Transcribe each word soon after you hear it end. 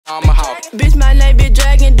I'm a hawk. Bitch, my name be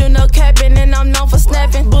Dragon, do no capping, and I'm known for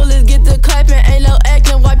snapping. Bullets get to clapping, ain't no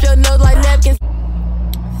acting, wipe your nose like napkins.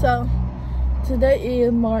 So, today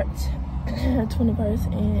is March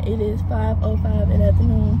 21st, and it is 5:05 in the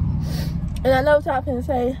afternoon. And I know what y'all finna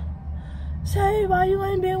say, Shay, why you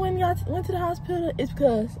ain't been when you went to the hospital? It's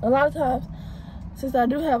because a lot of times, since I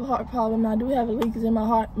do have a heart problem, I do have a leakage in my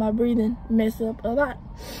heart, my breathing messes up a lot.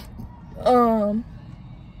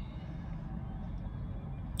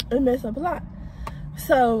 It messes up a lot.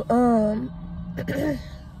 So,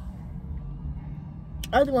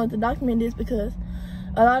 I just wanted to document this because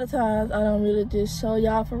a lot of times I don't really just show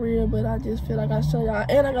y'all for real, but I just feel like I show y'all.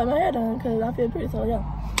 And I got my hair done because I feel pretty, so yeah.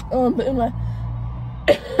 But anyway.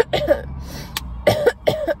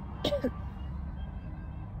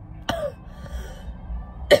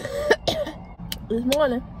 This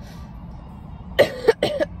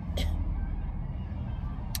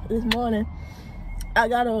morning, I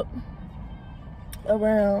got up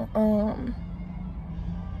around,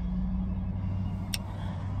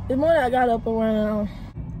 this morning I got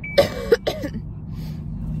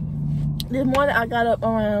up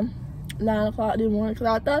around 9 o'clock this morning because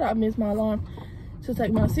I thought I missed my alarm to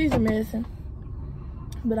take my seizure medicine,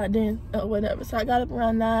 but I didn't, or whatever. So I got up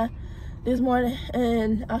around 9 this morning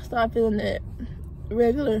and I started feeling that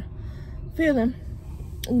regular feeling,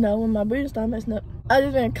 you know, when my breathing started messing up. I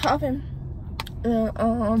just been coughing,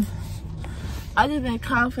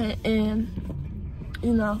 and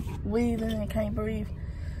you know, wheezing and can't breathe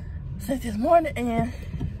since this morning. And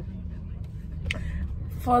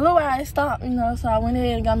for a little while it stopped, you know, so I went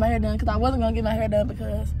ahead and got my hair done because I wasn't gonna get my hair done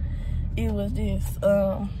because it was just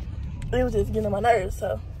getting on my nerves.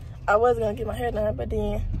 So I was gonna get my hair done, but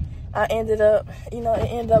then I ended up, you know, it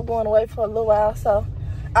ended up going away for a little while. So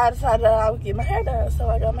I decided that I would get my hair done. So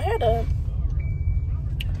I got my hair done.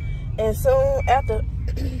 And soon after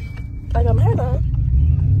I got my hair done,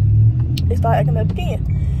 it started acting up again.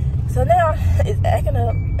 So now it's acting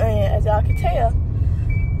up, and as y'all can tell,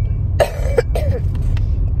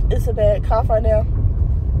 it's a bad cough right now.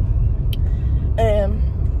 And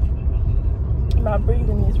my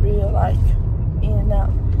breathing is real, like, in and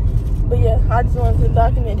out. But yeah, I just wanted to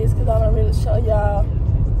document this because I don't really show y'all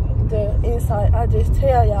the insight. I just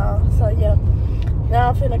tell y'all. So yeah, now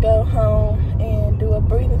I'm finna go home and do a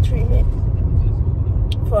breathing treatment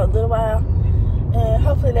for a little while, and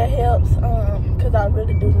hopefully that helps. Because I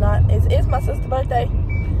really do not. It's my sister's birthday.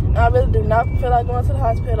 And I really do not feel like going to the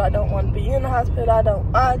hospital. I don't want to be in the hospital.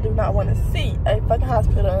 I do not want to see a fucking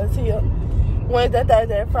hospital until Wednesday,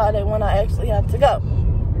 Thursday, and Friday when I actually have to go.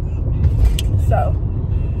 So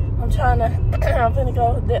I'm finna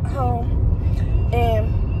go home and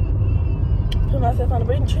put myself on a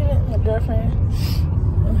breathing treatment. My girlfriend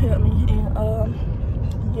will help me, and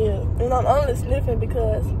yeah, and I'm only sniffing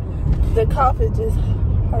because the cough is just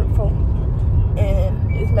hurtful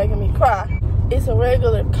and it's making me cry. It's a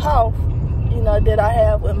regular cough, you know, that I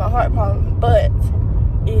have with my heart problem, but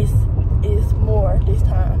it's more this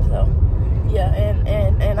time. So yeah,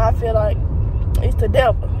 and I feel like it's the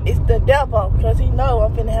devil. It's the devil because he know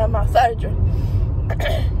I'm finna have my surgery.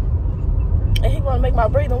 And he want to make my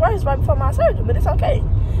breathing worse right before my surgery, but it's okay.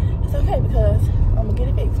 It's okay because I'm gonna get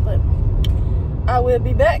it fixed. But I will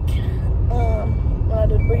be back when I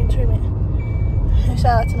do the breathing treatment. And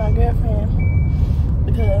shout out to my girlfriend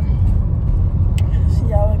because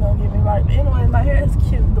she always gonna get me right. But anyway, my hair is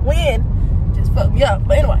cute. The wind just fucked me up.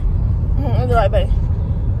 But anyway, I'll be like, babe,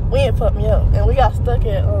 wind fucked me up, and we got stuck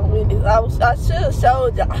at Wendy's. I should have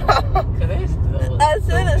showed y'all. I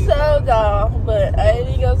should have showed y'all, but I ain't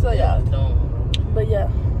even gonna show y'all. But yeah,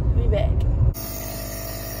 be back.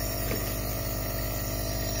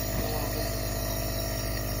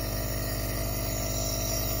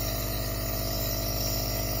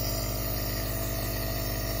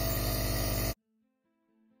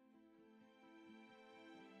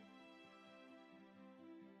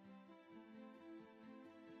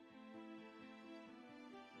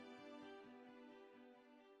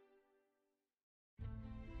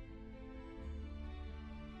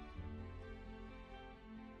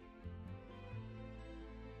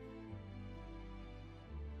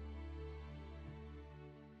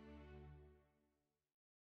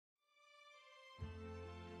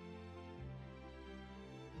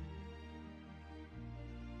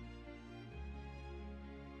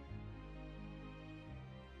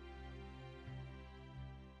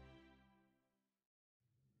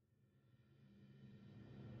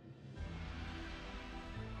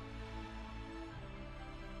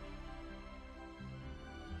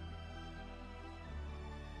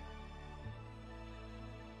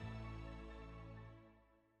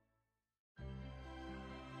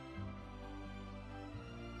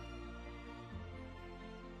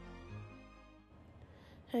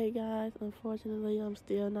 Hey guys, unfortunately I'm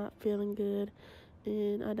still not feeling good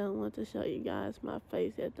and I don't want to show you guys my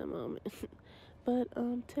face at the moment. But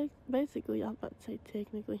basically, I'm about to say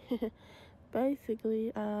technically.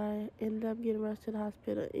 Basically, I ended up getting rushed to the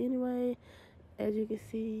hospital anyway. As you can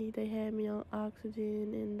see, they had me on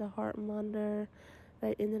oxygen and the heart monitor.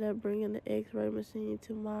 They ended up bringing the x-ray machine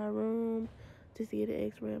to my room just to get an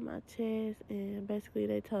x-ray of my chest, and basically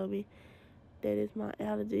they told me that it's my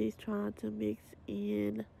allergies trying to mix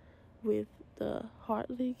in with the heart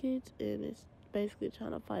leakage, and it's basically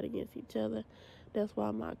trying to fight against each other. That's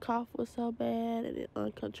why my cough was so bad and it's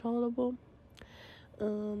uncontrollable.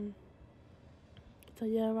 So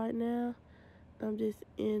yeah, right now I'm just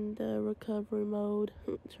in the recovery mode,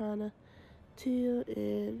 trying to chill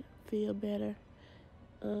and feel better.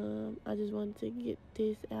 I just wanted to get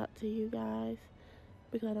this out to you guys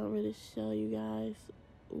because I don't really show you guys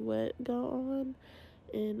what go on.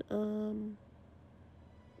 And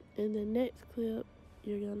in the next clip,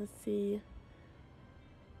 you're gonna see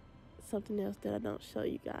something else that I don't show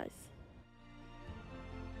you guys.